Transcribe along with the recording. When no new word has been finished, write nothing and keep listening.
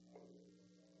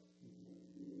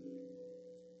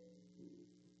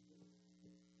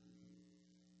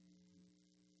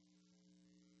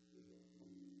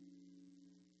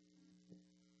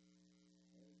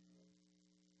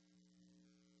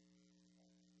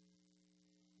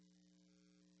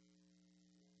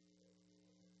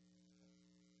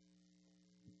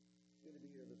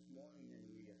morning, and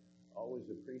we always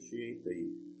appreciate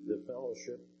the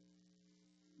fellowship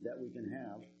that we can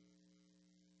have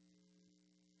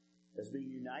as being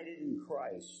united in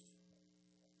Christ.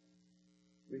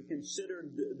 We've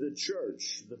considered the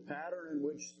church, the pattern in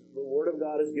which the Word of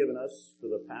God has given us for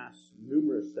the past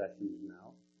numerous sessions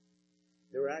now.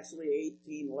 There were actually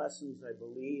 18 lessons, I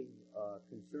believe,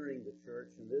 concerning the church,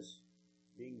 and this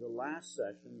being the last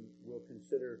session, we'll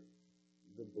consider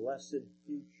the blessed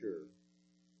future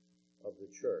of the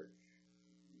church.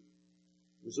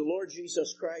 It was the Lord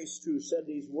Jesus Christ who said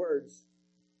these words.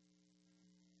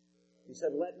 He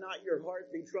said, "Let not your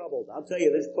heart be troubled." I'll tell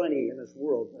you, there's plenty in this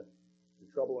world to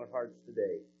trouble our hearts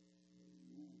today.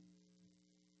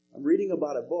 I'm reading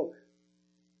about a book.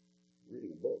 I'm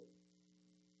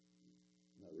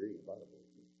not reading about a book.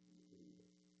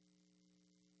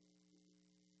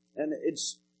 And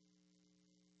it's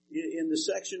in the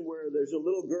section where there's a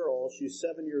little girl. She's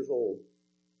 7 years old.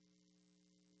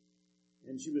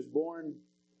 And she was born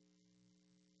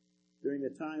during the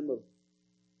time of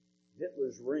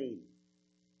Hitler's reign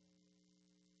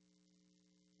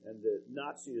and the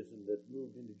Nazism that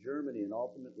moved into Germany and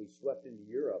ultimately swept into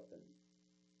Europe and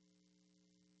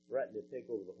threatened to take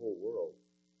over the whole world.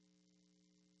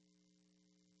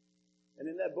 And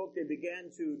in that book, they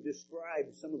began to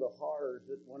describe some of the horrors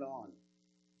that went on.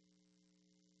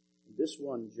 And this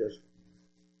one just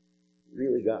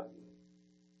really got me.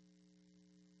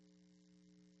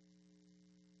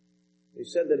 They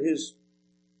said that his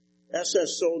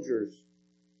SS soldiers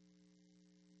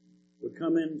would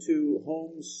come into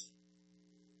homes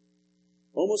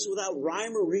almost without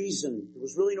rhyme or reason. There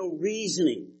was really no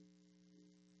reasoning.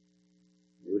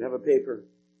 They would have a paper.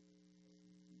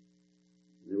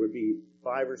 There would be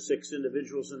 5 or 6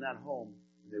 individuals in that home.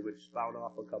 They would spout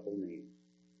off a couple names.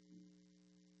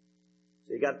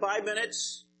 So you got 5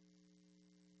 minutes.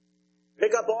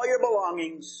 Pick up all your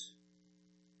belongings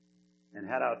and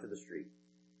head out to the street.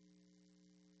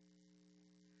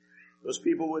 Those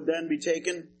people would then be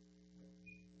taken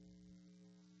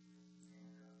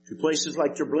to places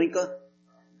like Treblinka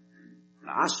and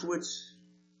Auschwitz,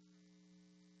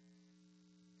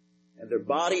 and their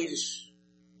bodies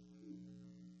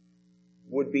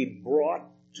would be brought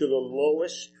to the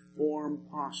lowest form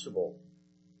possible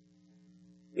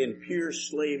in pure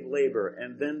slave labor,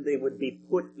 and then they would be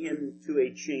put into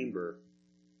a chamber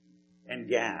and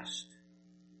gassed.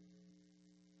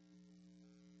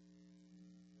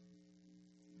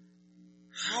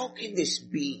 How can this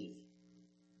be?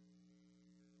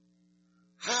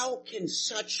 How can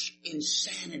such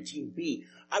insanity be?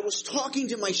 I was talking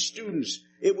to my students.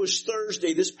 It was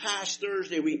Thursday, this past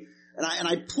Thursday.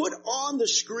 I put on the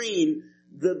screen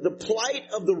the plight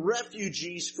of the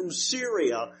refugees from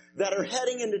Syria that are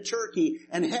heading into Turkey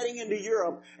and heading into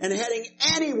Europe and heading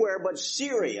anywhere but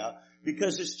Syria,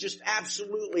 because it's just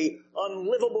absolutely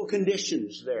unlivable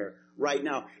conditions there right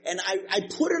now. And I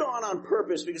put it on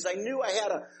purpose because I knew I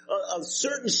had a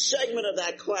certain segment of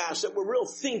that class that were real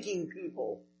thinking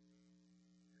people.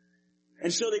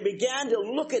 And so they began to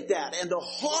look at that and the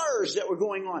horrors that were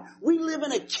going on. We live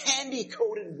in a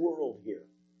candy-coated world here.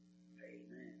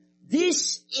 Amen.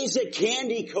 This is a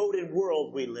candy-coated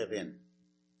world we live in.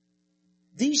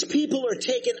 These people are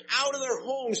taken out of their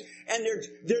homes and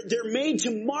they're made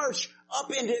to march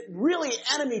up into really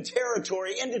enemy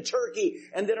territory, into Turkey,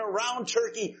 and then around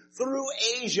Turkey, through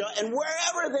Asia, and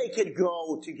wherever they could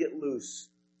go to get loose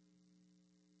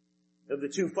of the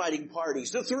 2 fighting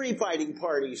parties, the 3 fighting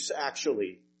parties,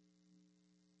 actually.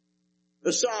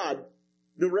 Assad,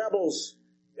 the rebels,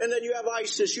 and then you have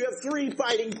ISIS. You have 3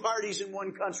 fighting parties in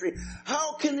one country.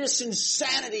 How can this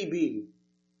insanity be?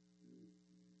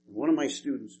 One of my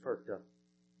students perked up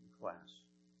in class.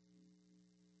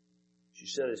 She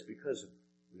said it's because of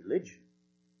religion.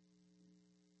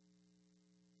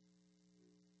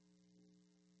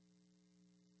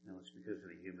 No, it's because of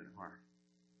the human heart.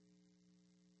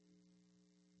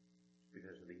 It's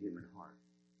because of the human heart.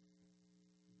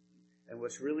 And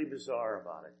what's really bizarre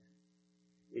about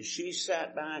it is she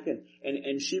sat back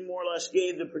and she more or less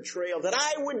gave the portrayal that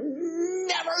I would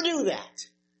never do that.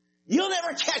 You'll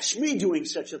never catch me doing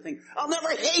such a thing. I'll never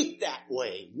hate that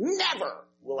way. Never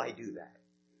will I do that.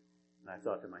 And I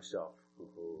thought to myself,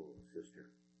 oh, sister,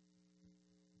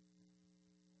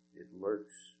 it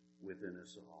lurks within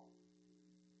us all.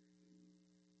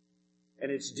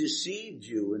 And it's deceived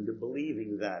you into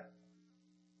believing that,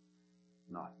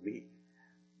 not me.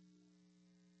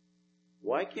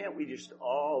 Why can't we just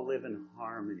all live in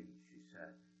harmony, she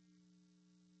said.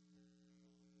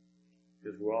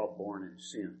 Because we're all born in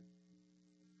sin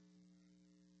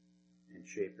and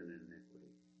shapen in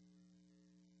iniquity.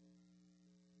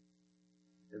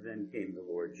 And then came the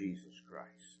Lord Jesus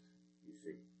Christ, you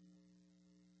see.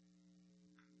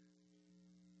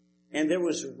 And there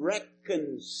was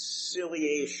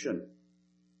reconciliation.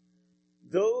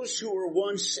 Those who were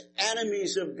once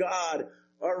enemies of God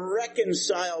are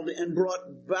reconciled and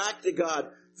brought back to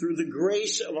God through the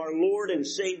grace of our Lord and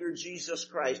Savior Jesus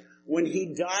Christ when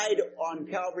He died on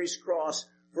Calvary's cross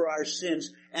for our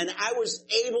sins. And I was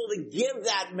able to give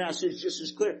that message just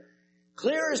as clear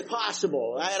as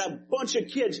possible. I had a bunch of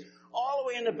kids all the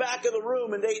way in the back of the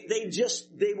room, and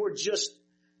they were just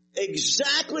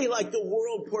exactly like the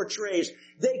world portrays.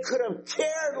 They could have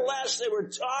cared less. They were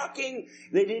talking.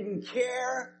 They didn't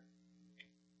care.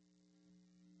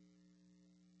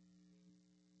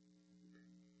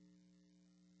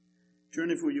 Turn,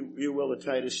 if you will, to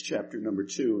Titus chapter number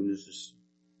 2, and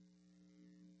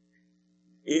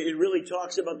it really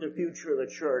talks about the future of the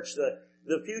church,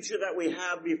 the future that we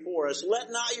have before us. Let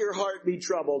not your heart be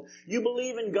troubled. You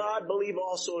believe in God, believe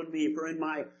also in me, for in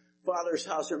my Father's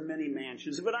house are many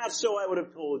mansions. If not so, I would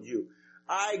have told you.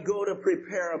 I go to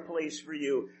prepare a place for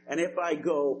you, and if I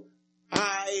go,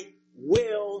 I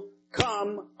will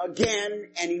come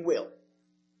again, and He will.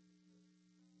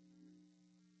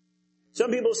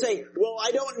 Some people say, well,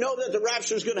 I don't know that the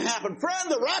rapture is going to happen. Friend,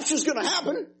 the rapture is going to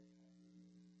happen.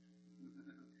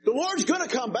 The Lord's going to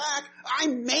come back. I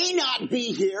may not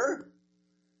be here.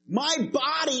 My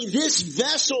body, this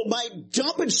vessel, might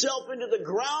dump itself into the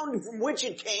ground from which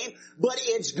it came, but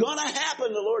it's going to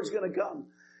happen. The Lord's going to come.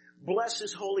 Bless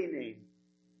His holy name.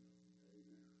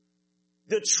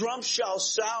 The trump shall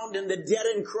sound, and the dead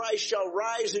in Christ shall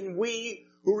rise, and we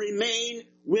who remain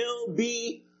will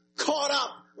be caught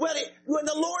up. When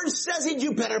the Lord says it,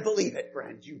 you better believe it,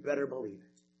 friends. You better believe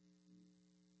it.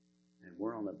 And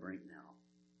we're on the brink now.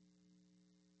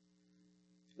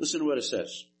 Listen to what it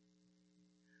says.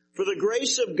 For the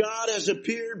grace of God has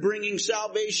appeared, bringing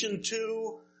salvation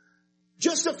to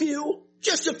just a few.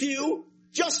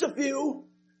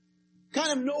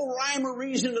 Kind of no rhyme or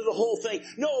reason to the whole thing.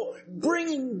 No,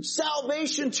 bringing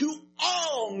salvation to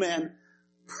all men.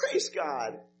 Praise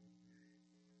God.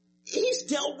 He's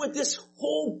dealt with this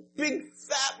whole big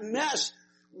fat mess.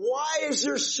 Why is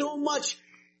there so much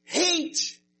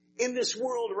hate in this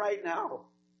world right now?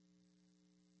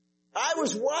 I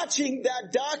was watching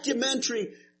that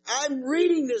documentary. I'm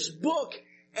reading this book,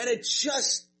 and it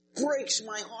just breaks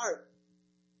my heart.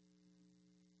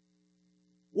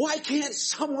 Why can't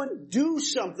someone do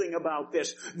something about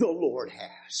this? The Lord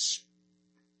has.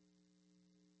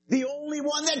 The only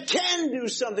one that can do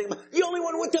something, the only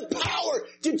one with the power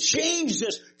to change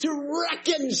this, to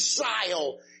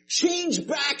reconcile, change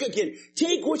back again,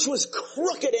 take which was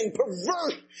crooked and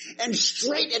perverse and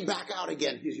straighten it back out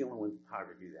again. He's the only one with the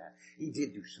power to do that. He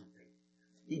did do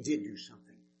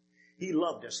something. He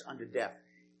loved us unto death,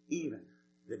 even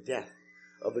the death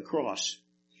of the cross.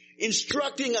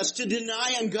 Instructing us to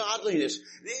deny ungodliness.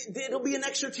 It'll be an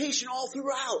exhortation all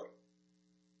throughout.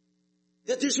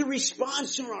 That there's a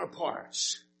response on our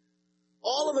parts.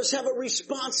 All of us have a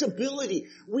responsibility.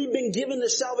 We've been given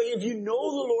this salvation. If you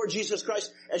know the Lord Jesus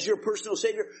Christ as your personal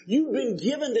Savior, you've been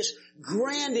given this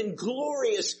grand and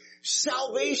glorious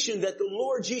salvation that the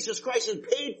Lord Jesus Christ has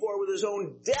paid for with His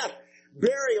own death,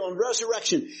 burial, and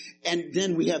resurrection. And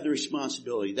then we have the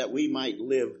responsibility that we might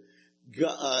live,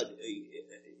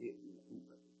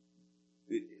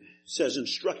 it says,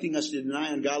 instructing us to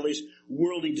deny ungodliness,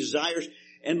 worldly desires,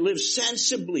 and live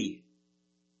sensibly,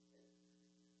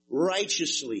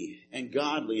 righteously, and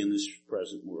godly in this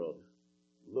present world,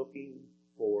 looking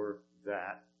for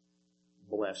that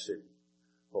blessed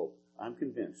hope. I'm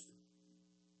convinced.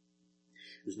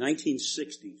 It was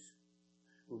 1960s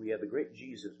when we had the great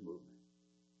Jesus movement.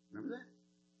 Remember that?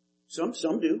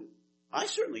 Some do. I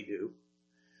certainly do.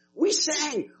 We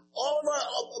sang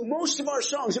most of our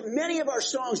songs, many of our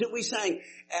songs that we sang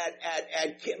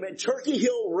at Turkey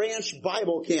Hill Ranch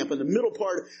Bible Camp in the middle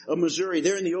part of Missouri,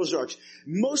 there in the Ozarks.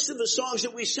 Most of the songs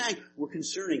that we sang were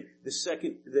concerning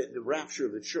the rapture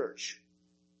of the church.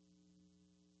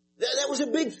 That was a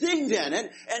big thing then,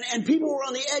 and people were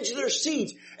on the edge of their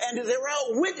seats, and they were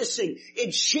out witnessing.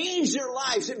 It changed their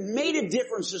lives. It made a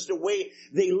difference as to the way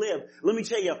they live. Let me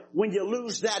tell you, when you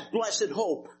lose that blessed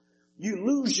hope, you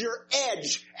lose your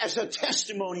edge as a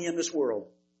testimony in this world.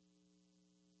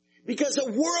 Because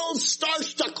the world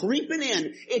starts to creeping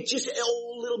in. It just, a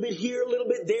little bit here, a little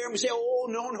bit there. And we say, oh,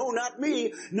 no, not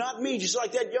me, just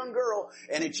like that young girl.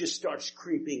 And it just starts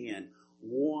creeping in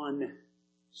one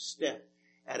step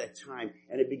at a time.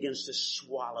 And it begins to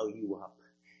swallow you up.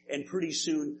 And pretty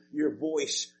soon your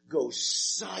voice goes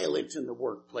silent in the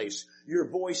workplace. Your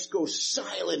voice goes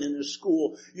silent in the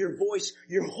school. Your voice,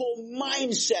 your whole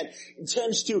mindset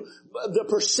tends to, the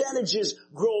percentages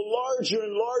grow larger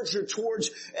and larger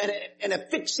towards a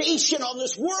fixation on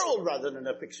this world rather than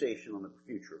a fixation on the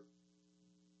future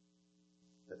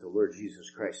that the Lord Jesus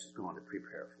Christ is going to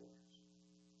prepare for us.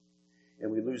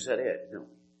 And we lose that edge, don't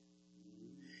we?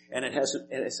 And it has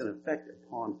an effect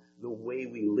upon the way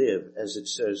we live, as it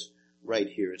says right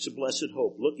here. It's a blessed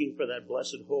hope, looking for that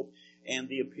blessed hope and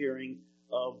the appearing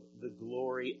of the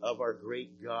glory of our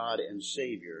great God and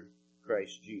Savior,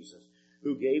 Christ Jesus,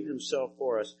 who gave himself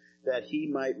for us that he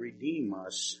might redeem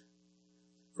us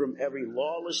from every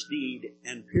lawless deed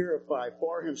and purify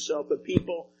for himself a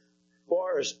people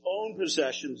for his own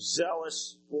possession,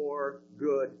 zealous for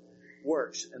good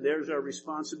works. And there's our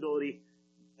responsibility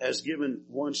as given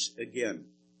once again.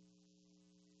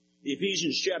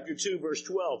 Ephesians chapter 2 verse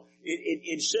 12,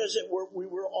 it says that we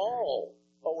were all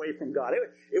away from God.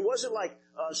 It wasn't like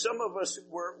some of us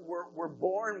were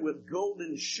born with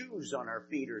golden shoes on our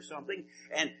feet or something,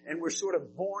 and we're sort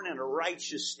of born in a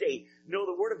righteous state. No,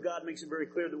 the Word of God makes it very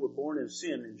clear that we're born in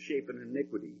sin and shaped in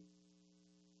iniquity.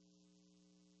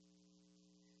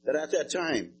 That at that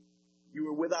time, you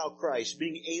were without Christ,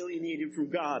 being alienated from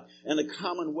God and the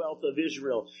commonwealth of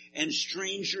Israel, and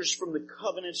strangers from the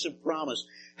covenants of promise,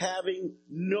 having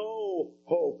no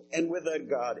hope, and without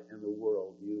God in the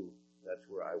world. That's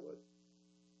where I was.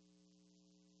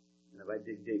 And if I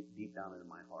dig deep down into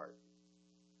my heart,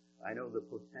 I know the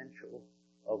potential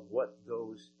of what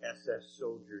those SS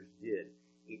soldiers did.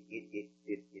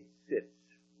 It sits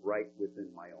right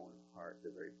within my own heart, the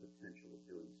very potential of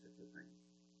doing such a thing.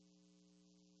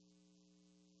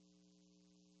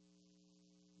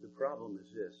 The problem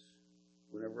is this.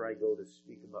 Whenever I go to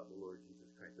speak about the Lord Jesus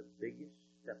Christ, the biggest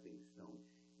stepping stone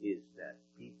is that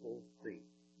people think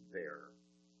they're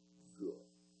good.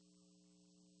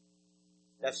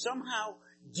 That somehow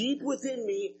deep within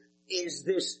me is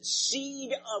this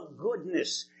seed of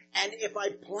goodness. And if I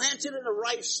plant it in the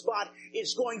right spot,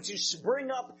 it's going to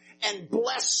spring up and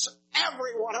bless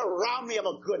everyone around me. I'm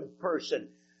a good person.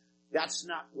 That's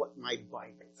not what my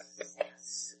Bible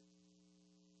says.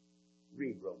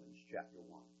 Read Romans chapter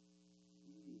 1.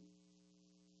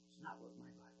 It's not what my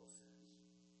Bible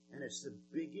says. And it's the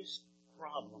biggest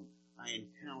problem I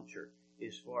encounter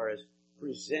as far as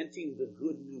presenting the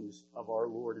good news of our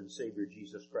Lord and Savior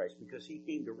Jesus Christ. Because he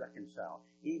came to reconcile.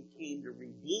 He came to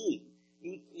redeem.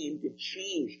 He came to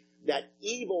change that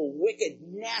evil, wicked,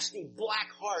 nasty,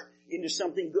 black heart into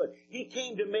something good. He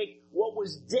came to make what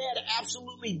was dead,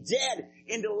 absolutely dead,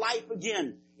 into life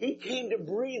again. He came to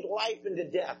breathe life into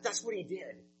death. That's what he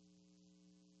did.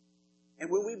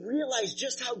 And when we realize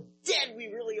just how dead we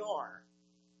really are,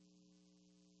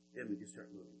 then we can start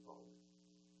moving forward.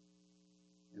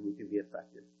 And we can be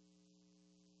effective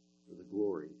for the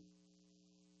glory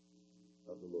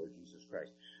of the Lord Jesus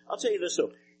Christ. I'll tell you this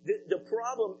though. The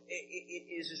problem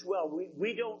is as well,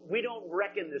 we don't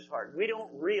reckon this heart. We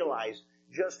don't realize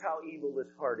just how evil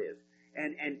this heart is.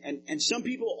 And some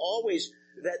people always,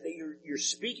 that you're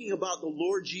speaking about the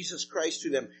Lord Jesus Christ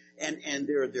to them, and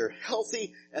they're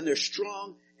healthy, and they're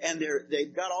strong, and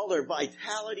they've got all their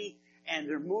vitality, and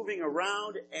they're moving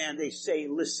around, and they say,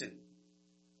 listen,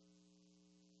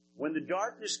 when the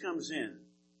darkness comes in,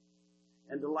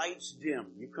 and the lights dim,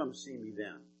 you come see me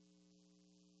then.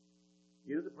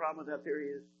 You know the problem with that theory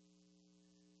is?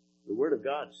 The Word of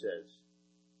God says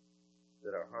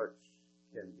that our hearts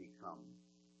can become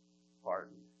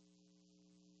hardened.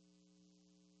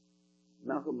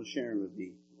 Malcolm was sharing with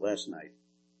me last night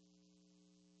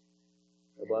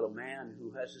about a man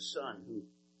who has a son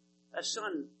that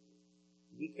son,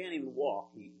 he can't even walk.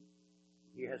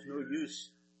 He has no use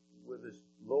with his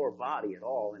lower body at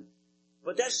all.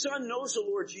 But that son knows the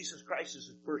Lord Jesus Christ as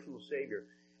his personal Savior.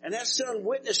 And that son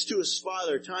witnessed to his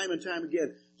father time and time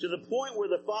again, to the point where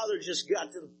the father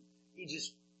he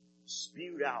just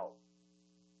spewed out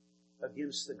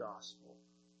against the gospel.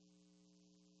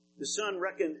 The son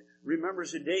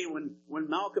remembers a day when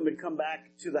Malcolm had come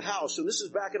back to the house. So this is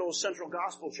back at Old Central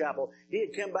Gospel Chapel. He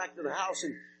had come back to the house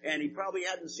and he probably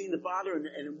hadn't seen the father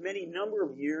in a many number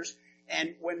of years.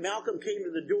 And when Malcolm came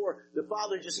to the door, the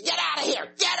father just said, "Get out of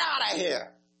here! Get out of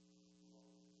here!"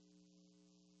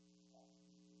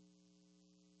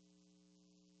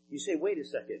 You say, wait a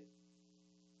second.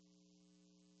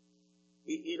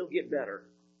 It'll get better,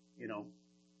 you know.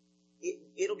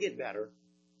 It'll get better.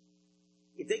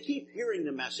 If they keep hearing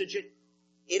the message,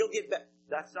 it'll get better.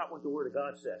 That's not what the Word of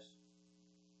God says.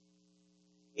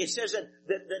 it says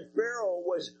that Pharaoh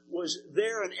was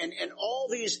there and all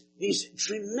these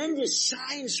tremendous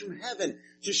signs from heaven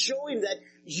to show him that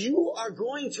you are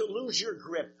going to lose your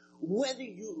grip, whether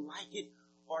you like it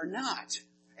or not.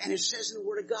 And it says in the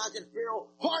Word of God that Pharaoh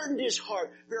hardened his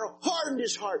heart. Pharaoh hardened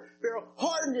his heart. Pharaoh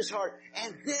hardened his heart.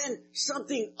 And then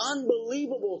something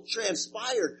unbelievable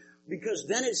transpired, because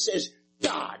then it says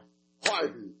God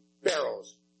hardened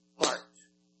Pharaoh's heart.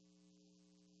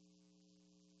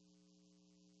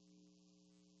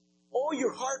 Oh,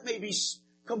 your heart may be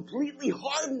completely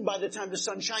hardened by the time the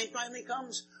sunshine finally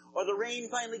comes, or the rain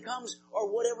finally comes,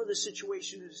 or whatever the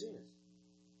situation is.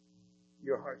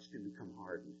 Your heart's going to become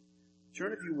hardened.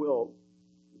 Turn, if you will,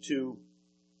 to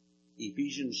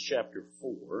Ephesians chapter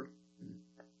 4.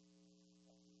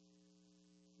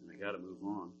 And I got to move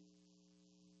on.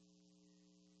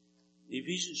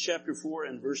 Ephesians chapter 4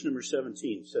 and verse number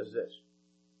 17 says this.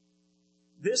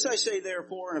 This I say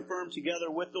therefore and affirm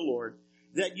together with the Lord,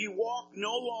 that you walk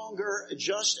no longer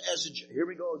just as here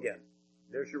we go again.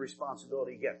 There's your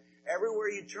responsibility again. Everywhere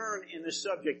you turn in this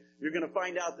subject, you're going to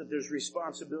find out that there's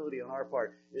responsibility on our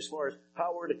part as far as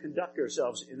how we're to conduct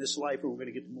ourselves in this life, and we're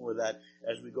going to get to more of that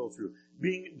as we go through.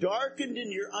 Being darkened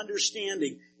in your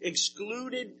understanding,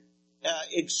 excluded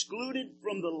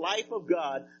from the life of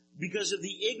God because of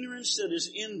the ignorance that is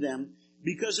in them,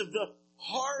 because of the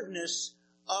hardness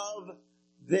of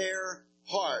their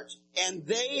heart. And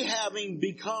they having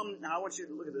become, now I want you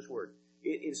to look at this word.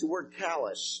 It's the word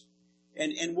callous.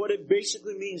 And what it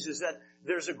basically means is that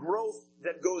there's a growth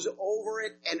that goes over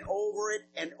it and over it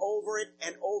and over it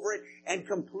and over it and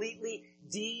completely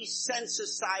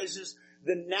desensitizes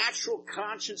the natural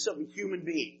conscience of a human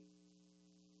being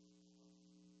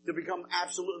to become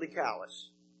absolutely callous.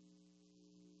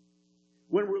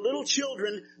 When we're little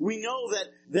children, we know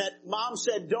that mom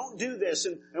said, don't do this.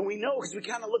 And we know because we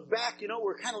kind of look back,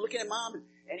 we're kind of looking at mom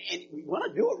and we want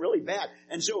to do it really bad.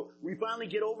 And so we finally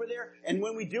get over there. And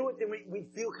when we do it, then we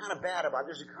feel kind of bad about it.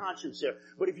 There's a conscience there.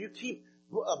 But if you keep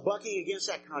bucking against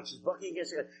that conscience,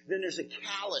 then there's a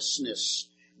callousness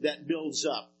that builds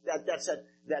up. That's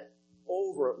that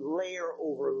over layer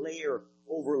over layer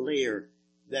over layer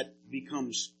that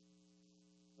becomes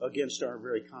against our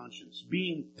very conscience.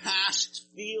 Being past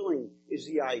feeling is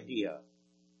the idea.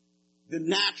 The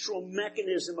natural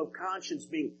mechanism of conscience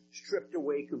being stripped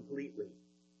away completely.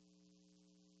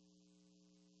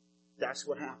 That's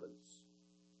what happens.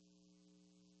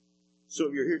 So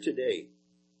if you're here today,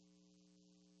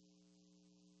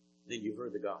 then you've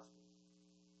heard the gospel.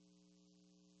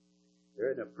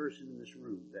 There isn't a person in this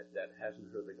room that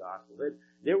hasn't heard the gospel.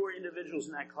 There were individuals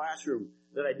in that classroom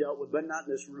that I dealt with, but not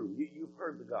in this room. You've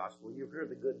heard the gospel. You've heard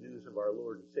the good news of our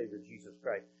Lord and Savior Jesus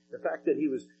Christ. The fact that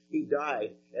he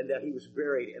died and that he was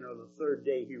buried, and on the third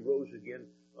day he rose again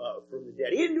from the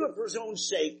dead. He didn't do it for his own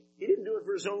sake. He didn't do it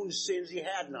for his own sins. He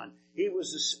had none. He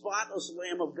was the spotless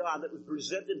Lamb of God that was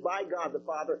presented by God the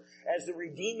Father as the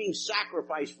redeeming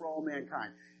sacrifice for all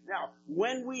mankind. Now,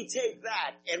 when we take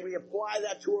that and we apply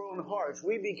that to our own hearts,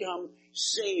 we become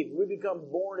saved. We become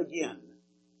born again.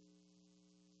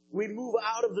 We move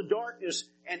out of the darkness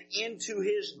and into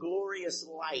His glorious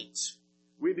light.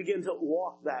 We begin to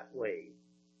walk that way.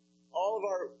 All of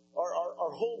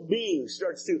our whole being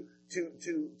starts to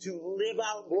live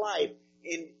out life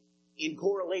in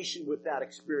correlation with that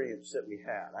experience that we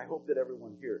had. I hope that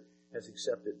everyone here has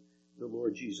accepted the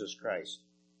Lord Jesus Christ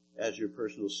as your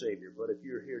personal Savior. But if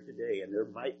you're here today, and there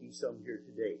might be some here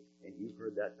today, and you've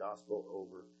heard that gospel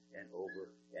over and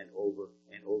over and over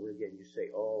and over again, you say,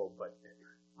 oh, but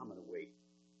I'm going to wait.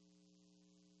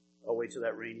 I'll wait till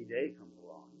that rainy day comes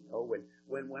along.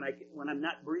 When I'm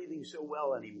not breathing so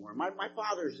well anymore. My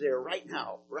father's there right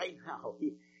now.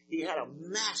 He had a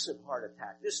massive heart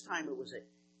attack. This time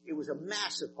it was a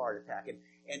massive heart attack.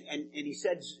 And he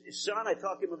said, son, I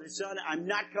talked to him, son, I'm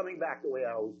not coming back the way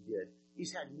I always did.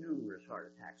 He's had numerous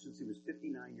heart attacks since he was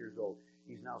 59 years old.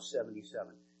 He's now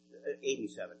 87.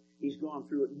 He's gone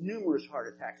through numerous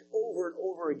heart attacks over and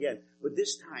over again. But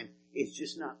this time, it's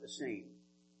just not the same.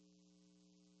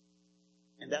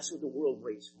 And that's what the world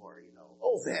waits for,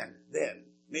 Oh, then,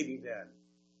 maybe then.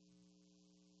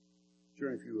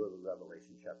 Turn if you will to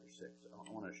Revelation chapter 6.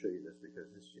 I want to show you this because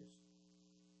it's just,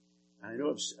 I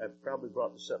know I've probably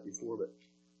brought this up before, but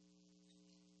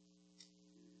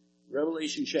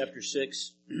Revelation chapter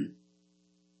 6,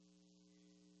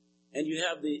 and you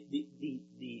have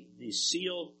the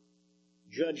seal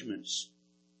judgments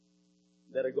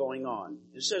that are going on.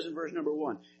 It says in verse number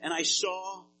 1, and I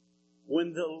saw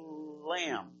when the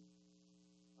Lamb,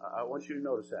 I want you to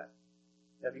notice that.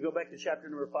 Now if you go back to chapter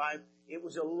number 5, it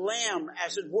was a lamb,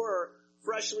 as it were,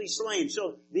 freshly slain.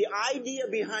 So the idea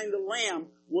behind the lamb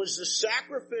was the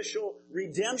sacrificial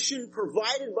redemption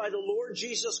provided by the Lord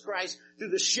Jesus Christ through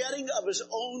the shedding of his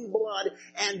own blood,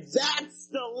 and that's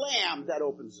the lamb that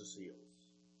opens the seals.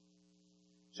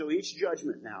 So each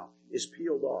judgment now is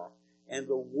peeled off, and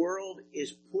the world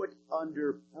is put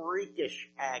under freakish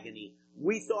agony.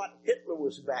 We thought Hitler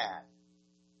was bad.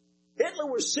 Hitler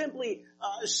was simply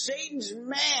Satan's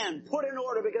man put in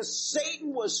order because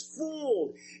Satan was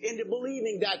fooled into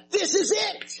believing that this is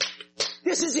it.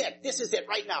 This is it. This is it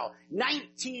right now.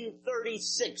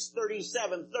 1936,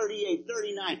 37, 38,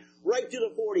 39, right to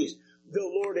the 40s. The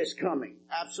Lord is coming.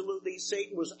 Absolutely.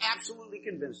 Satan was absolutely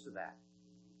convinced of that.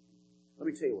 Let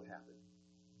me tell you what happened.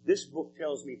 This book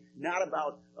tells me not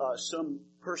about some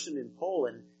person in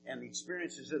Poland and the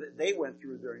experiences that they went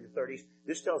through during the 30s.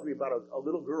 This tells me about a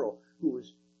little girl who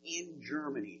was in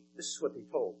Germany. This is what they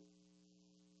told.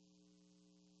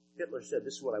 Hitler said,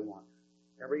 this is what I want.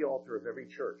 Every altar of every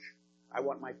church, I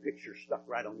want my picture stuck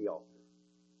right on the altar.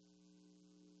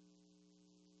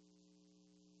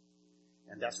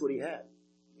 And that's what he had,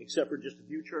 except for just a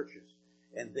few churches.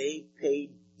 And they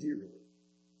paid dearly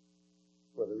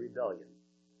for the rebellion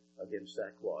against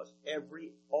that clause.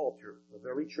 Every altar of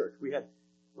every church. We had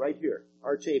right here,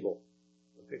 our table,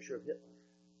 a picture of Hitler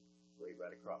laid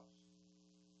right across.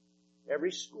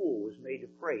 Every school was made to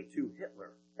pray to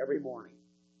Hitler every morning.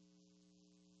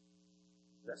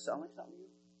 Does that sound like something to you?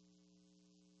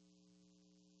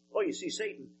 Oh, you see,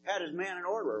 Satan had his man in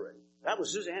order already. That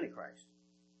was his Antichrist.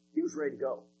 He was ready to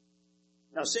go.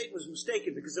 Now, Satan was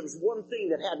mistaken because there was one thing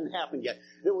that hadn't happened yet.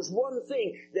 There was one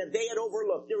thing that they had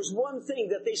overlooked. There was one thing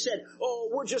that they said, oh,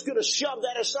 we're just going to shove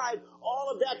that aside. All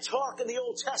of that talk in the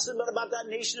Old Testament about that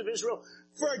nation of Israel,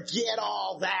 forget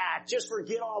all that. Just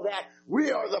forget all that.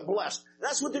 We are the blessed.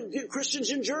 That's what the Christians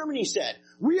in Germany said.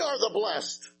 We are the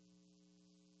blessed.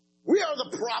 We are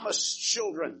the promised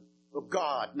children of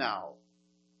God now.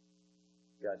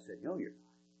 God said, no, you're not.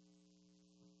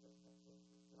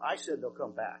 I said they'll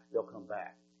come back. They'll come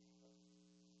back.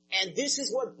 And this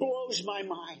is what blows my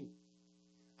mind.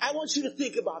 I want you to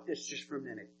think about this just for a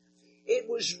minute. It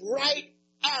was right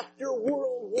after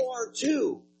World War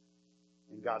II.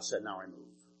 And God said, now I move.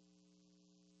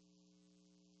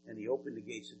 And he opened the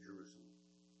gates of Jerusalem.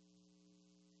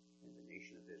 And the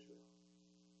nation of Israel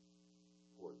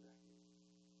poured back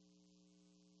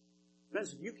in.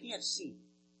 Friends, if you can't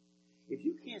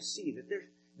see that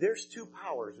there's two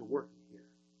powers at work here.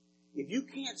 If you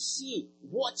can't see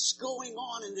what's going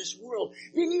on in this world,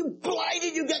 then you're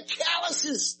blinded, you got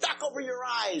calluses stuck over your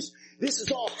eyes. This is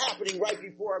all happening right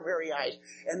before our very eyes.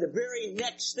 And the very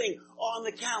next thing on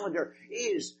the calendar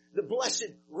is the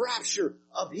blessed rapture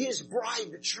of his bride,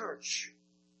 the church.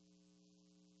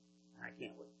 I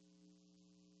can't wait.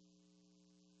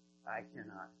 I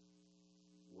cannot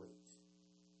wait.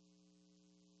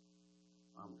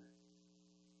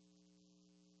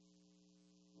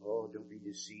 Oh, don't be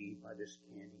deceived by this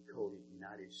candy-coated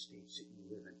United States that you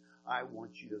live in. I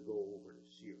want you to go over to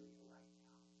Syria right now.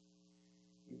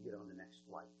 You get on the next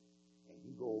flight, and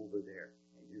you go over there,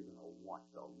 and you're going to want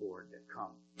the Lord to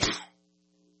come.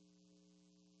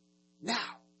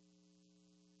 Now,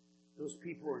 those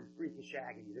people are in freakish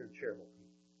agony. They're in terrible pain.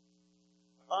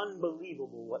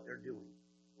 Unbelievable what they're doing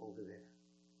over there.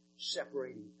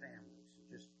 Separating families.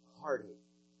 Just heartache.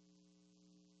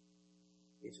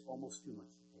 It's almost too much.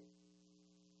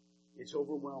 It's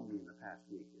overwhelmed me in the past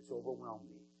week. It's overwhelmed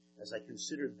me as I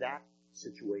considered that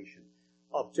situation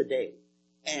of today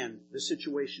and the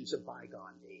situations of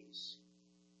bygone days.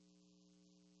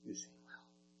 You say, well,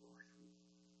 of course,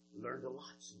 we learned a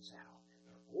lot since that all.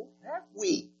 Oh, have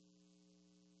we?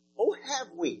 Oh, have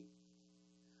we?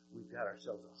 We've got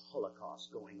ourselves a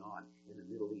Holocaust going on in the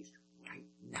Middle East right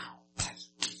now as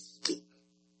we speak.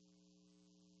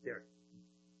 They're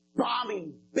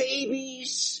bombing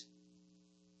babies,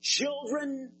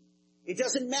 children. It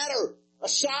doesn't matter.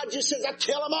 Assad just says, I'll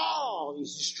kill them all.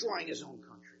 He's destroying his own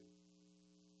country.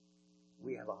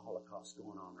 We have a Holocaust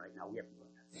going on right now. We haven't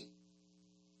learned a thing.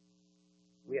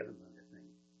 We haven't learned a thing.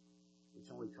 It's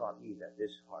only taught me that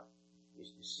this heart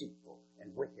is deceitful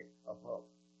and wicked above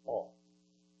all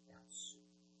else.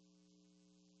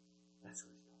 That's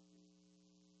what it's taught me.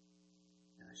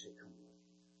 And I say, come Lord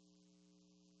Jesus.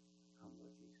 Come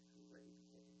Lord Jesus. We're ready to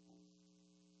take it home.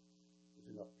 There's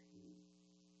enough pain.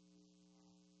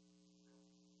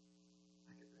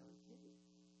 I could barely take it.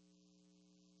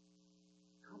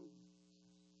 Come Lord Jesus.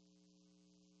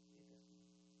 Take us home.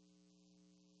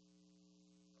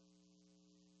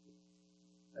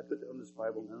 I put down this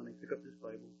Bible now, and I pick up this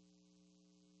Bible.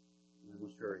 And I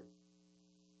must hurry.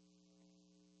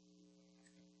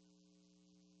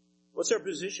 What's our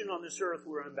position on this earth?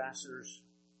 We're ambassadors.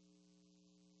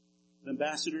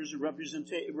 Ambassadors are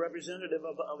representative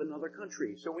of another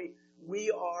country. So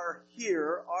we are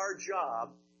here. Our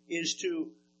job is to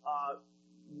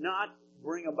not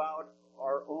bring about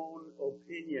our own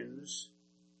opinions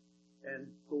and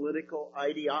political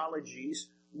ideologies.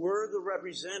 We're the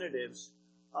representatives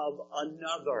of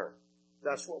another.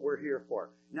 That's what we're here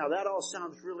for. Now that all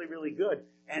sounds really, really good.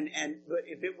 But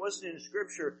if it wasn't in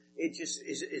Scripture,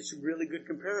 it's a really good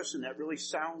comparison. That really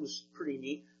sounds pretty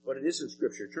neat, but it is in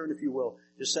Scripture. Turn, if you will,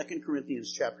 to 2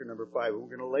 Corinthians chapter number 5. We're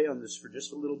going to lay on this for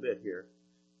just a little bit here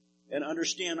and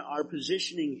understand our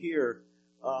positioning here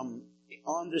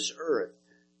on this earth.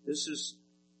 This is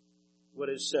what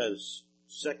it says.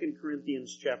 2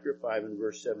 Corinthians chapter 5 and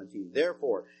verse 17.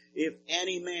 Therefore, if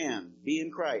any man be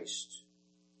in Christ,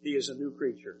 he is a new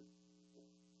creature.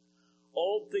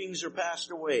 Old things are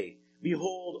passed away.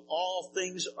 Behold, all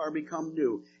things are become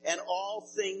new. And all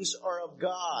things are of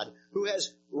God, who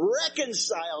has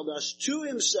reconciled us to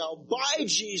himself by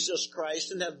Jesus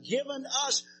Christ and have given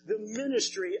us the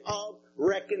ministry of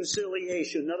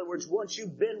reconciliation. In other words, once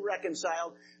you've been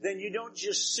reconciled, then you don't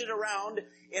just sit around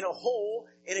in a hole,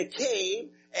 in a cave,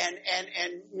 and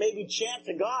maybe chant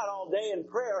to God all day in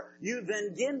prayer. You've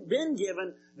then been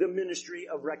given the ministry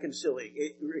of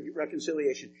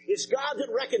reconciliation. It's God that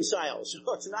reconciles.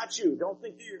 It's not you. Don't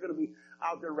think that you're going to be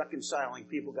out there reconciling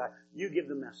people, God. You give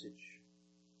the message.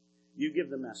 You give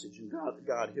the message, and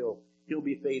God, He'll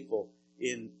be faithful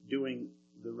in doing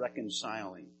the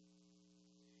reconciling.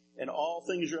 And all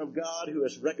things are of God, who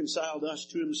has reconciled us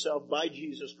to himself by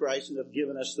Jesus Christ and have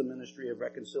given us the ministry of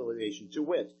reconciliation. To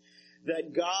wit,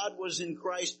 that God was in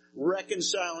Christ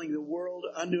reconciling the world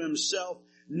unto himself,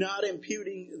 not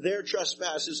imputing their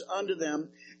trespasses unto them,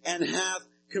 and hath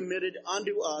committed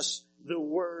unto us the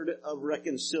word of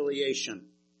reconciliation.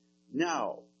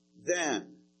 Now, then,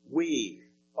 we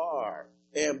are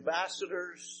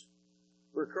ambassadors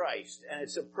for Christ. And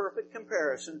it's a perfect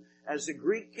comparison. As the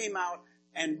Greek came out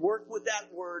and worked with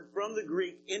that word from the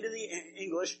Greek into the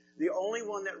English, the only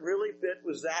one that really fit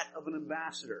was that of an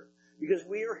ambassador. Because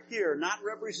we are here not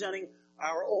representing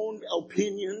our own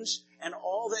opinions and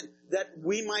all that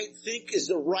we might think is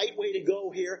the right way to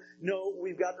go here. No,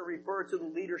 we've got to refer to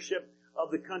the leadership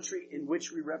of the country in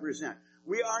which we represent.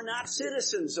 We are not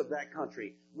citizens of that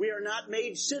country. We are not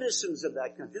made citizens of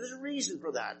that country. There's a reason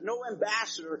for that. No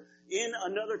ambassador in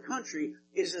another country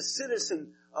is a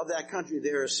citizen of that country.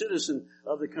 They're a citizen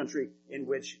of the country in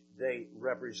which they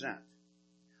represent.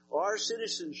 Our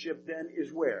citizenship then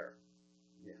is where?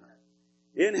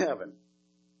 In heaven.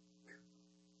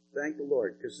 Thank the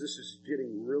Lord, because this is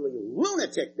getting really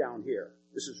lunatic down here.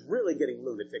 This is really getting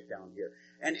lunatic down here.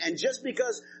 And just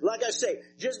because, like I say,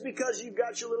 just because you've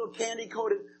got your little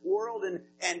candy-coated world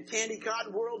and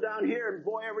candy-cotton world down here, and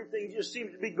boy, everything just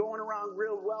seems to be going around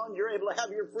real well, and you're able to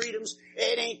have your freedoms,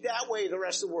 it ain't that way the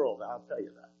rest of the world. I'll tell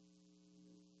you that.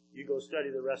 You go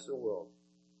study the rest of the world,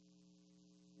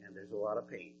 and there's a lot of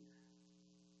pain,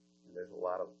 and there's a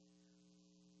lot of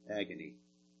agony.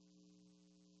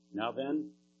 Now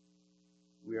then,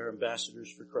 we are ambassadors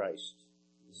for Christ,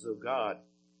 as though God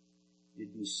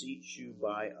did beseech you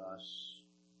by us.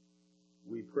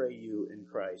 We pray you in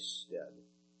Christ's stead.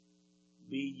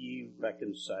 Be ye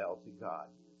reconciled to God.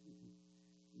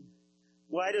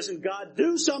 Why doesn't God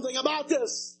do something about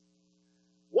this?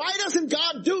 Why doesn't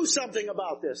God do something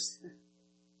about this?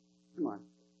 Come on.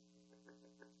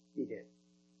 He did.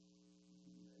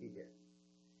 He did.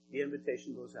 The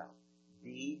invitation goes out.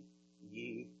 Be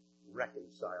ye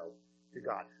reconciled to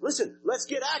God. Listen, let's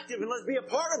get active and let's be a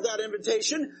part of that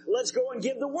invitation. Let's go and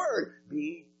give the word.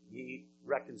 Be ye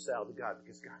reconciled to God,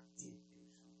 because God did do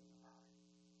something about it.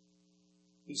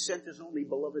 He sent his only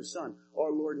beloved Son,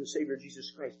 our Lord and Savior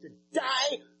Jesus Christ, to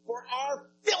die for our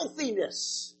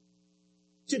filthiness.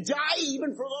 To die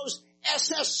even for those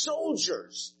SS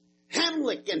soldiers,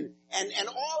 Hemlick and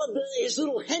all of his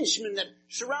little henchmen that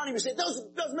surround him and say, those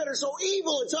men are so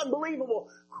evil, it's unbelievable.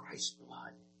 Christ's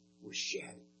blood was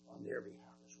shed on their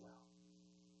behalf as well.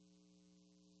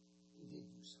 He did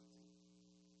do something.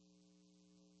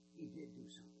 He did do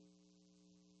something.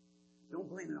 Don't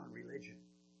blame it on religion.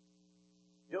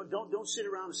 Don't sit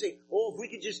around and say, oh, if we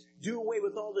could just do away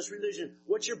with all this religion.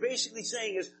 What you're basically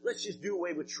saying is, let's just do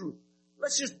away with truth.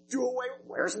 Let's just do away.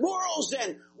 Where's morals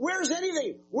then? Where's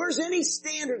anything? Where's any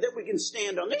standard that we can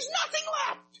stand on? There's nothing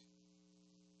left.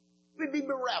 We'd be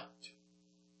bereft.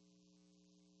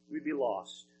 We'd be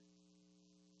lost.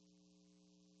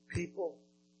 People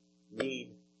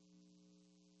need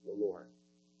the Lord.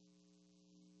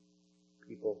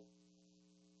 People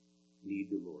need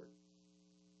the Lord.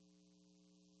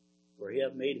 For For he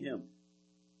hath made him.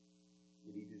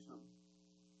 Did he do something?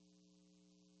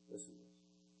 Listen to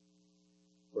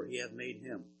this. For he hath made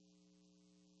him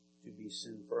to be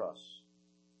sin for us,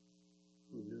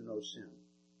 who knew no sin,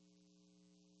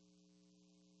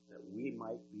 that we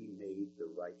might be made the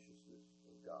righteousness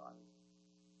of God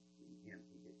in him.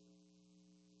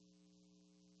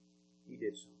 He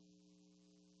did something.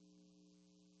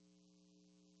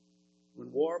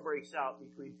 When war breaks out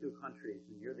between two countries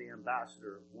and you're the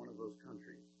ambassador of one of those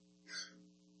countries,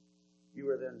 you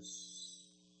are then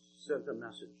sent a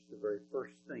message. The very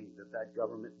first thing that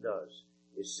government does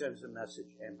is sends a message.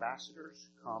 Ambassadors,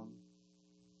 come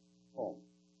home.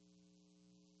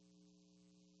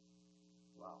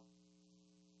 Wow.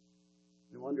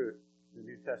 No wonder the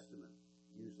New Testament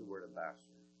used the word ambassador.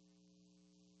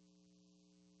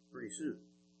 Pretty soon,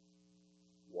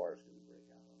 war is going to break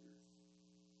out on earth.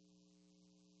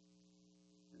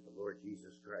 And the Lord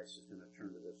Jesus Christ is going to turn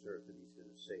to this earth and he's going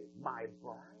to say, my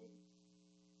bride,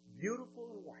 beautiful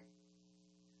and white,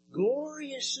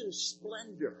 glorious in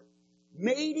splendor,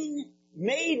 made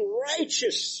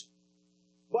righteous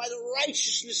by the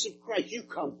righteousness of Christ. You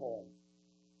come home.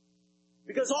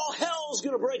 Because all hell's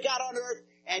going to break out on earth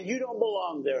and you don't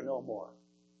belong there no more.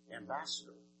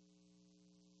 Ambassador,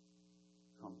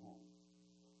 come home.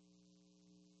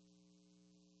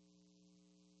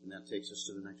 And that takes us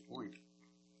to the next point.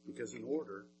 Because in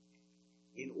order,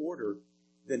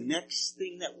 the next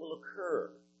thing that will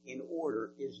occur in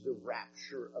order is the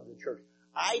rapture of the church.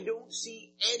 I don't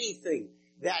see anything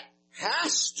that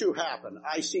has to happen.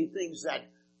 I see things that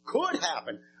could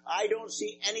happen. I don't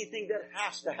see anything that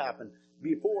has to happen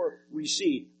before we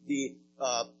see the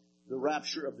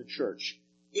rapture of the church.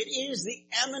 It is the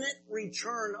imminent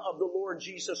return of the Lord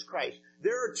Jesus Christ.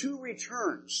 There are two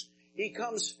returns. He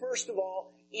comes first of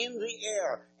all in the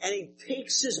air and he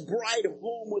takes his bride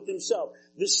home with himself.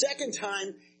 The second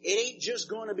time, it ain't just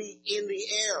going to be in the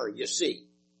air, you see.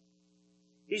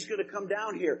 He's going to come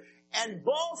down here. And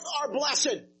both are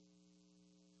blessed.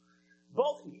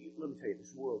 Both, let me tell you,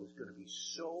 this world is going to be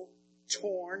so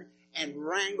torn and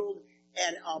wrangled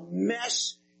and a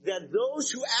mess that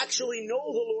those who actually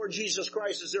know the Lord Jesus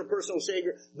Christ as their personal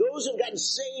Savior, those who have gotten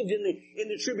saved in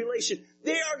the tribulation,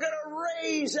 they are going to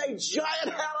raise a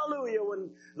giant hallelujah when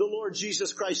the Lord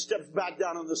Jesus Christ steps back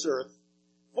down on this earth.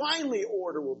 Finally,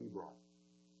 order will be brought.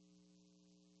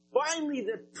 Finally,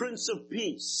 the Prince of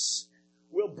Peace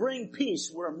will bring peace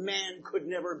where man could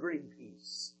never bring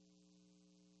peace.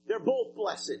 They're both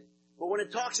blessed. But when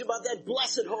it talks about that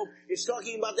blessed hope, it's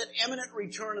talking about that imminent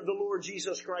return of the Lord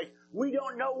Jesus Christ. We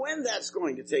don't know when that's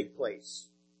going to take place.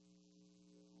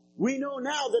 We know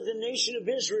now that the nation of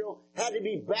Israel had to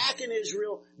be back in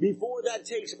Israel before that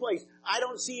takes place. I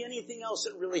don't see anything else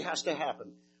that really has to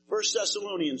happen. 1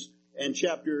 Thessalonians and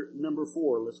chapter number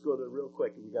 4. Let's go there real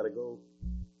quick. We've got to go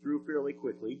through fairly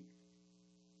quickly.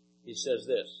 It says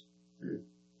this.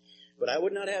 But I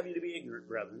would not have you to be ignorant,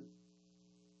 brethren,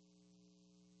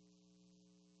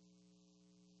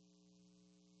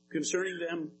 concerning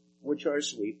them which are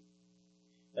asleep,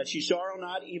 that ye sorrow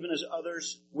not even as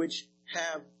others which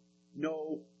have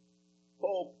no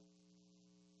hope.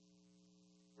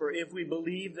 For if we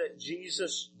believe that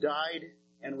Jesus died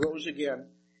and rose again,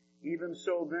 even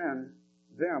so then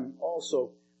them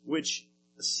also which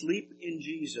sleep in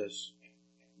Jesus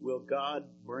will God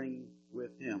bring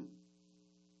with him.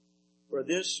 For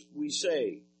this we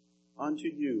say unto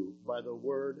you by the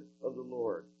word of the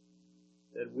Lord,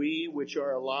 that we which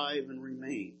are alive and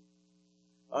remain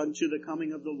unto the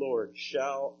coming of the Lord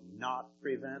shall not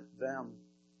prevent them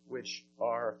which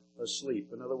are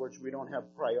asleep. In other words, we don't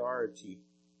have priority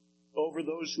over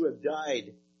those who have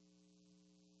died.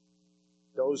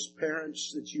 Those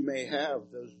parents that you may have,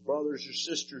 those brothers or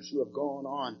sisters who have gone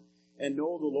on and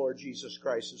know the Lord Jesus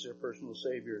Christ as their personal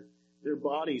Savior, their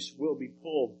bodies will be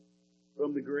pulled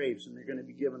from the graves and they're going to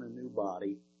be given a new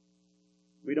body.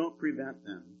 We don't prevent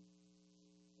them.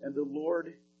 And the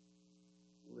Lord,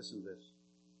 listen to this.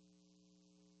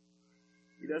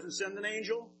 He doesn't send an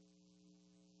angel.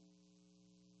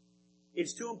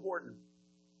 It's too important.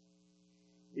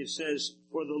 It says,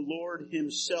 for the Lord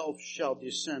himself shall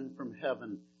descend from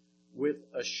heaven with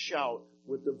a shout,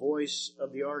 with the voice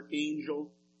of the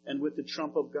archangel, and with the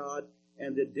trump of God,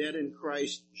 and the dead in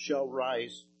Christ shall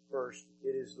rise first.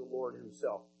 It is the Lord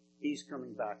himself. He's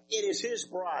coming back. It is his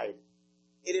bride.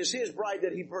 It is his bride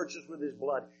that he purchased with his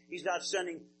blood. He's not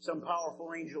sending some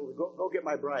powerful angel to go get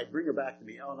my bride, bring her back to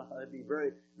me. Oh no, that'd be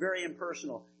very, very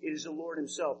impersonal. It is the Lord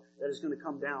himself that is going to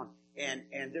come down,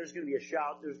 and there's going to be a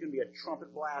shout, there's going to be a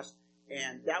trumpet blast,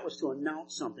 and that was to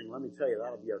announce something. Let me tell you,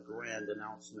 that'll be a grand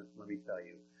announcement, let me tell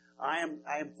you. I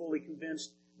am fully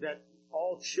convinced that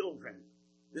all children.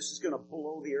 This is going to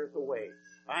blow the earth away.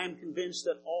 I am convinced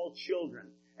that all children,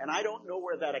 and I don't know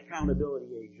where that accountability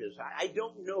age is. I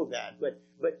don't know that, but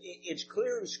it's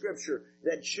clear in Scripture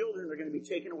that children are going to be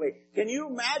taken away. Can you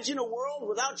imagine a world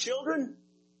without children?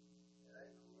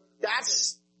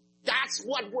 That's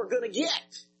what we're going to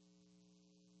get.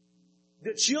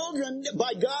 The children,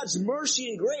 by God's mercy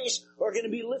and grace, are going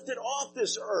to be lifted off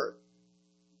this earth.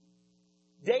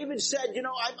 David said,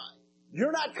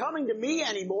 you're not coming to me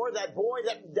anymore, that boy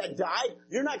that died.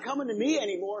 You're not coming to me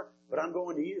anymore, but I'm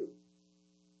going to you.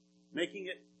 Making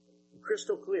it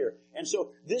crystal clear. And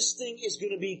so this thing is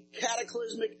going to be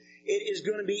cataclysmic. It is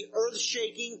going to be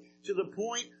earth-shaking to the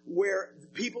point where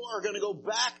people are going to go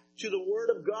back to the Word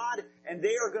of God, and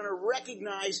they are going to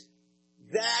recognize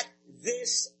that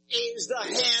this is the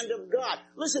hand of God.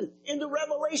 Listen, in the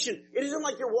Revelation, it isn't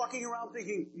like you're walking around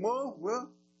thinking,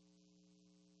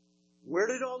 where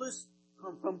did all this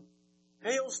come from?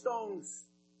 Hailstones,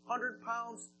 100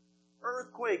 pounds,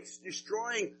 earthquakes,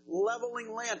 destroying,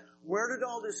 leveling land. Where did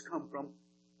all this come from?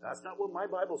 That's not what my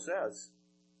Bible says.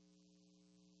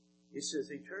 It says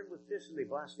they turned with fists and they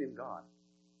blasphemed God.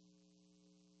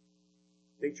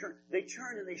 They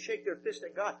turn and they shake their fist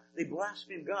at God. They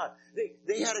blaspheme God.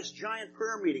 They had this giant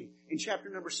prayer meeting in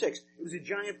chapter number 6. It was a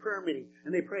giant prayer meeting.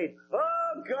 And they prayed,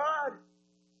 oh God,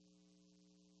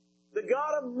 the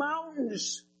God of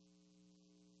mountains,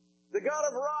 the God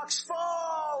of rocks,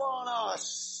 fall on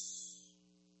us.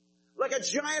 Like a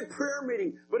giant prayer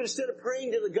meeting. But instead of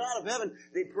praying to the God of heaven,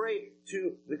 they pray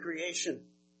to the creation.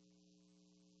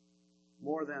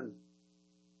 More than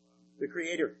the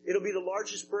Creator. It'll be the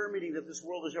largest prayer meeting that this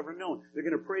world has ever known. They're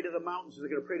going to pray to the mountains, and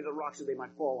they're going to pray to the rocks that they might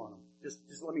fall on them.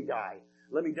 Just let me die.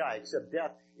 Let me die. Except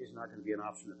death is not going to be an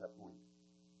option at that point.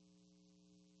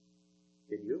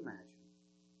 Can you imagine?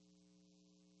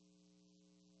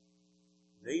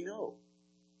 They know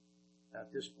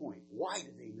at this point. Why do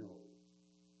they know?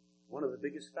 One of the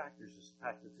biggest factors is the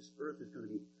fact that this earth is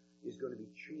going to be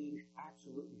changed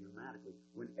absolutely dramatically.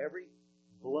 When every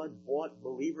blood-bought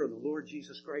believer in the Lord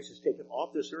Jesus Christ is taken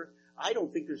off this earth, I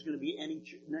don't think there's going to be any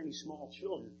small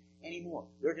children anymore.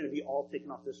 They're going to be all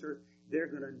taken off this earth. They're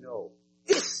going to know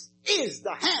this is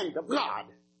the hand of God.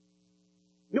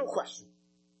 No question.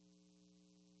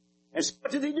 And so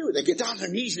what do? They get down on their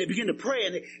knees and they begin to pray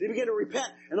and they begin to repent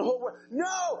and the whole world.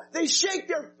 No! They shake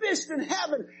their fist in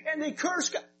heaven and they curse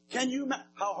God. Can you imagine?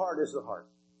 How hard is the heart?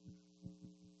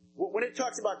 When it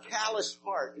talks about callous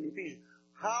heart in Ephesians,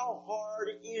 how hard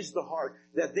is the heart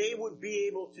that they would be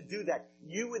able to do that?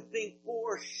 You would think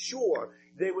for sure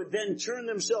they would then turn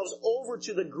themselves over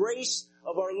to the grace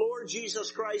of our Lord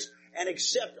Jesus Christ and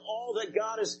accept all that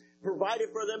God has provided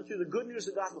for them through the good news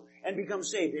of the gospel and become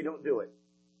saved. They don't do it.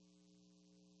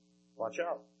 Watch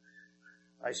out.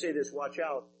 I say this, watch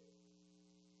out.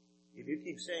 If you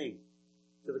keep saying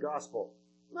to the gospel,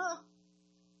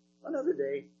 another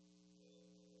day.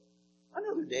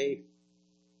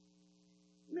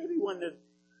 Maybe when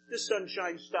the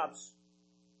sunshine stops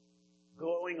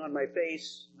glowing on my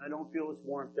face, and I don't feel its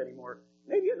warmth anymore,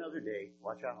 maybe another day.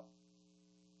 Watch out.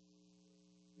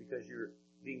 Because you're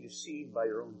being deceived by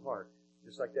your own heart.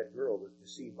 Just like that girl was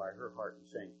deceived by her heart and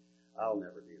saying, I'll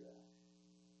never do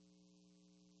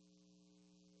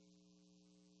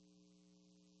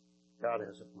that. God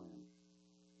has a plan.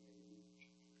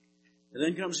 And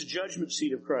then comes the judgment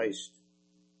seat of Christ.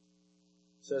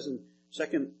 It says in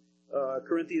 2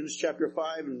 Corinthians chapter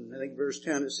 5 and I think verse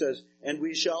 10 it says, and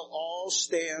we shall all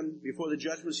stand before the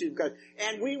judgment seat of Christ,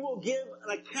 and we will give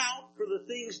an account for the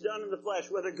things done in the flesh,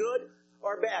 whether good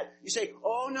or bad. You say,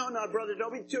 oh no, brother,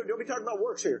 don't be talking about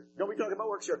works here. Don't be talking about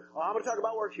works here. Oh, I'm going to talk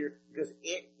about works here because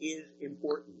it is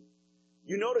important.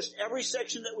 You noticed every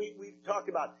section that we talked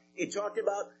about, it talked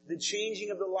about the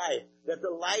changing of the life, that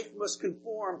the life must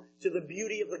conform to the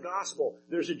beauty of the gospel.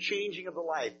 There's a changing of the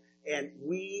life, and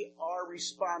we are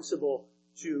responsible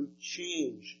to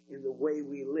change in the way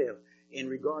we live in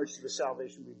regards to the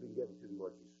salvation we've been given through the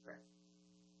Lord Jesus Christ.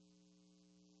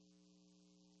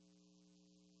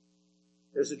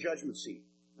 There's a judgment seat.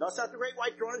 No, it's not the great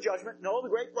white throne of judgment. No, the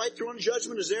great white throne of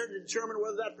judgment is there to determine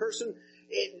whether that person,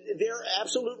 their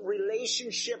absolute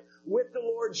relationship with the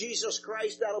Lord Jesus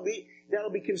Christ, that'll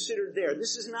be considered there.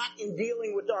 This is not in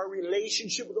dealing with our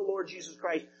relationship with the Lord Jesus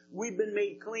Christ. We've been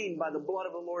made clean by the blood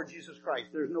of the Lord Jesus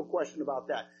Christ. There's no question about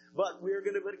that. But we're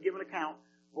going to give an account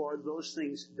for those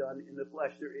things done in the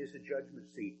flesh. There is a judgment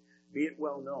seat. Be it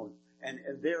well known. And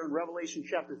there in Revelation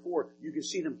chapter 4, you can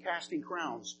see them casting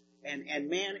crowns. And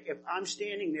man, if I'm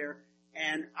standing there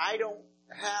and I don't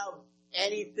have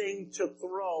anything to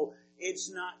throw, it's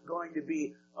not going to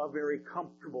be a very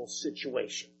comfortable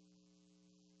situation.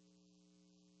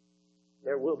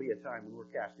 there will be a time when we're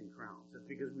casting crowns. It's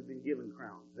because we've been given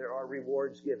crowns. There are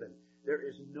rewards given. There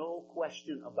is no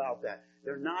question about that.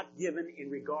 They're not given in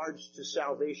regards to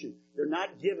salvation. They're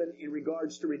not given in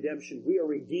regards to redemption. We are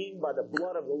redeemed by the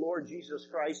blood of the Lord Jesus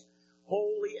Christ,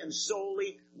 wholly and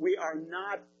solely. We are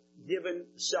not given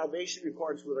salvation in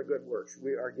accordance with our good works.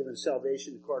 We are given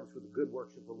salvation in accordance with the good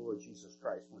works of the Lord Jesus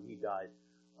Christ when He died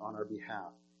on our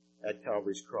behalf at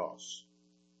Calvary's cross.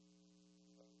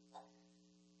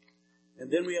 And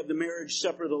then we have the marriage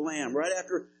supper of the Lamb. Right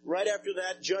after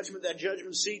that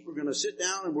judgment seat, we're going to sit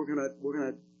down and we're going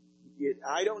to,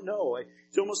 I don't know.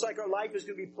 It's almost like our life is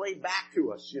going to be played back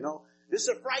to us, you know. This is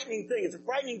a frightening thing. It's a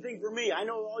frightening thing for me. I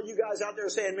know all you guys out there are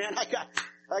saying, man, I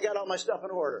got all my stuff in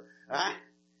order.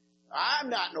 I'm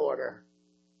not in order.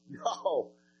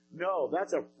 No,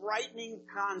 that's a frightening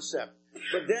concept.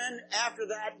 But then after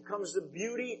that comes the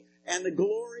beauty and the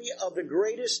glory of the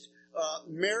greatest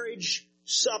marriage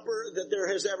supper that there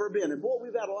has ever been. And boy,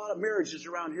 we've had a lot of marriages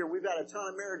around here. We've had a ton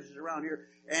of marriages around here.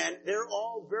 And they're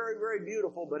all very, very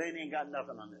beautiful, but it ain't got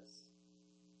nothing on this.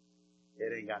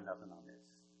 It ain't got nothing on this.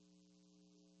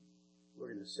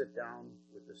 We're going to sit down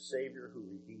with the Savior who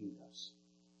redeemed us.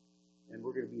 And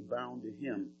we're going to be bound to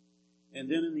Him. And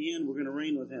then in the end, we're going to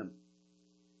reign with Him.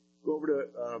 Go over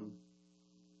to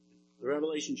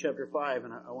Revelation chapter 5,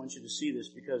 and I want you to see this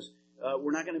because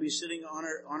we're not going to be sitting on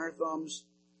our thumbs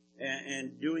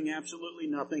and doing absolutely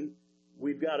nothing.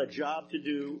 We've got a job to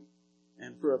do,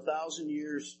 and for 1,000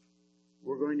 years,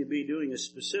 we're going to be doing a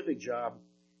specific job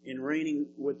in reigning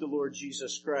with the Lord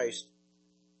Jesus Christ.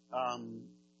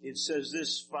 It says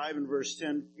this, 5 and verse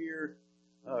 10,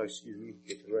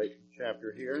 get the right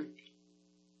chapter here.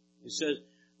 It says,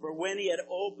 for when He had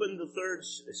opened the third,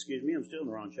 I'm still in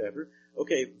the wrong chapter.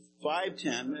 Okay,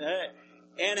 5:10,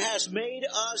 and has made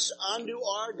us unto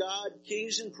our God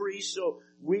kings and priests. So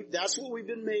that's what we've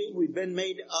been made. We've been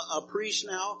made a priest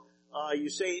now. You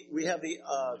say we have the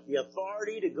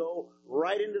authority to go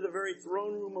right into the very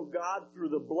throne room of God through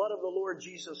the blood of the Lord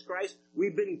Jesus Christ.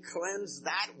 We've been cleansed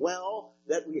that well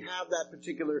that we have that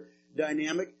particular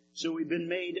dynamic. So we've been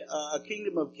made a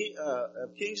kingdom of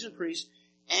kings and priests,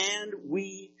 and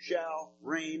we shall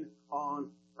reign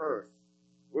on earth.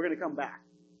 We're going to come back.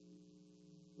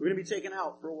 We're going to be taken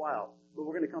out for a while, but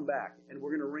we're going to come back, and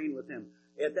we're going to reign with Him.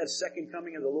 At that second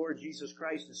coming of the Lord Jesus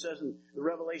Christ, it says in the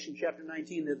Revelation chapter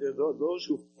 19 that there are those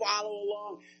who follow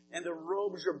along, and their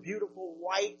robes are beautiful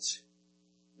white.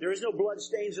 There is no blood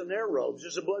stains on their robes.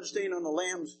 There's a blood stain on the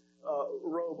Lamb's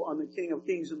robe on the King of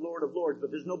Kings and Lord of Lords,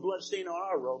 but there's no blood stain on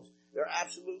our robes. They're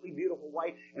absolutely beautiful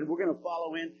white, and we're going to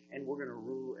follow in, and we're going to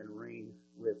rule and reign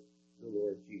with the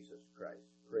Lord Jesus Christ.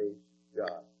 Praise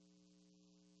God.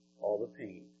 All the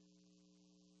pain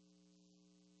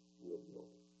will be over.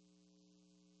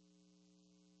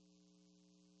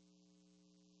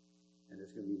 And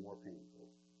it's going to be more painful.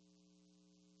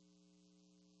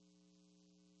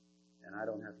 And I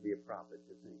don't have to be a prophet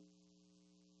to think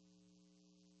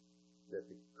that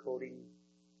the coating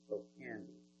of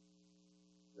candy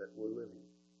that we're living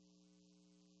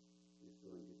is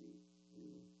going to be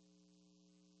removed.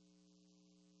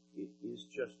 It is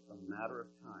just a matter of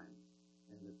time,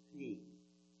 and the pain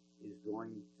is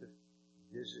going to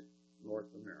visit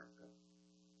North America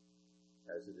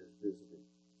as it is visited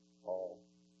all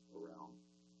around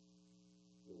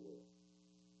the world.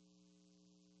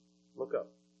 Look up,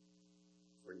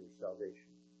 for your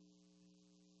salvation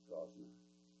draws nigh.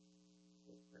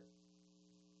 Let's pray.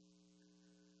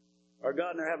 Our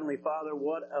God and our Heavenly Father,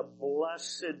 what a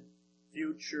blessed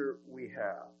future we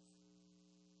have.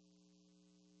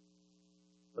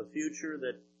 A future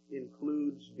that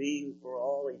includes being for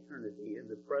all eternity in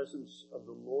the presence of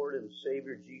the Lord and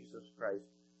Savior Jesus Christ,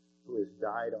 who has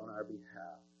died on our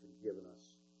behalf and given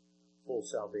us full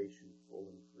salvation, full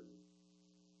and free.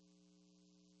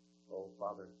 Oh,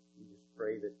 Father, we just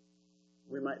pray that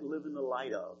we might live in the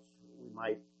light of, we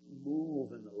might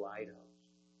move in the light of,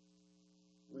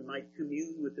 we might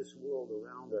commune with this world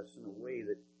around us in a way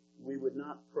that we would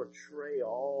not portray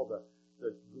all the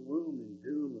gloom and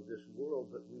doom of this world,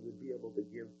 but we would be able to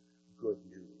give good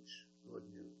news. Good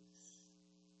news.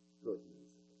 Good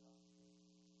news of the gospel.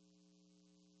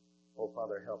 Oh,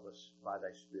 Father, help us by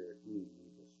Thy Spirit. We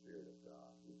need the Spirit of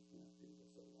God. We can't do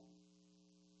this alone.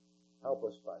 Help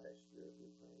us by Thy Spirit,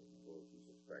 we pray. In the Lord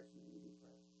Jesus Christ's name we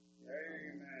pray.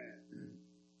 Amen.